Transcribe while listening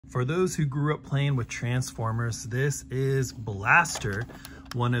For those who grew up playing with Transformers, this is Blaster,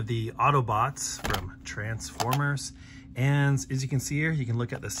 one of the Autobots from Transformers. And as you can see here, you can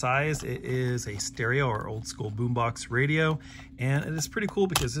look at the size. It is a stereo or old school boombox radio. And it is pretty cool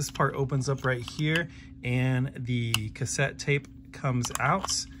because this part opens up right here and the cassette tape comes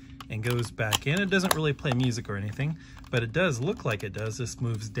out and goes back in. It doesn't really play music or anything, but it does look like it does. This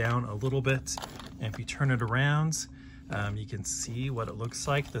moves down a little bit. And if you turn it around, you can see what it looks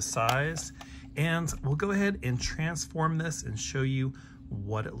like, the size. And we'll go ahead and transform this and show you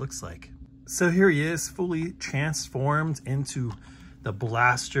what it looks like. So here he is, fully transformed into the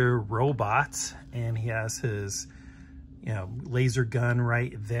Blaster robot, and he has his, laser gun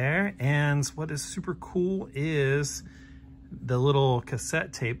right there. And what is super cool is the little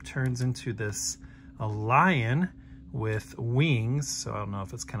cassette tape turns into this a lion with wings. So I don't know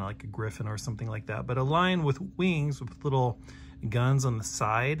if it's kind of like a griffin or something like that, but a lion with wings with little guns on the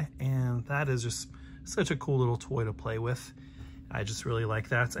side. And that is just such a cool little toy to play with. I just really like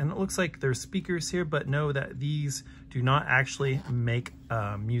that. And it looks like there's speakers here, but know that these do not actually make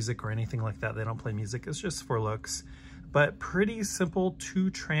music or anything like that. They don't play music, it's just for looks. But pretty simple to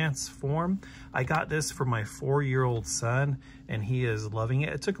transform. I got this for my 4-year-old son and he is loving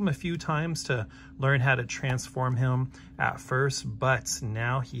it. It took him a few times to learn how to transform him at first, but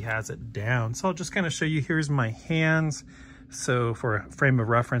now he has it down. So I'll just kind of show you, here's my hands. So for a frame of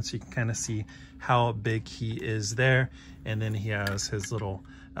reference, you can kind of see how big he is there. And then he has his little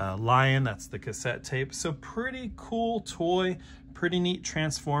lion, that's the cassette tape. So pretty cool toy, pretty neat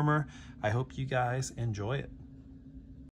transformer. I hope you guys enjoy it.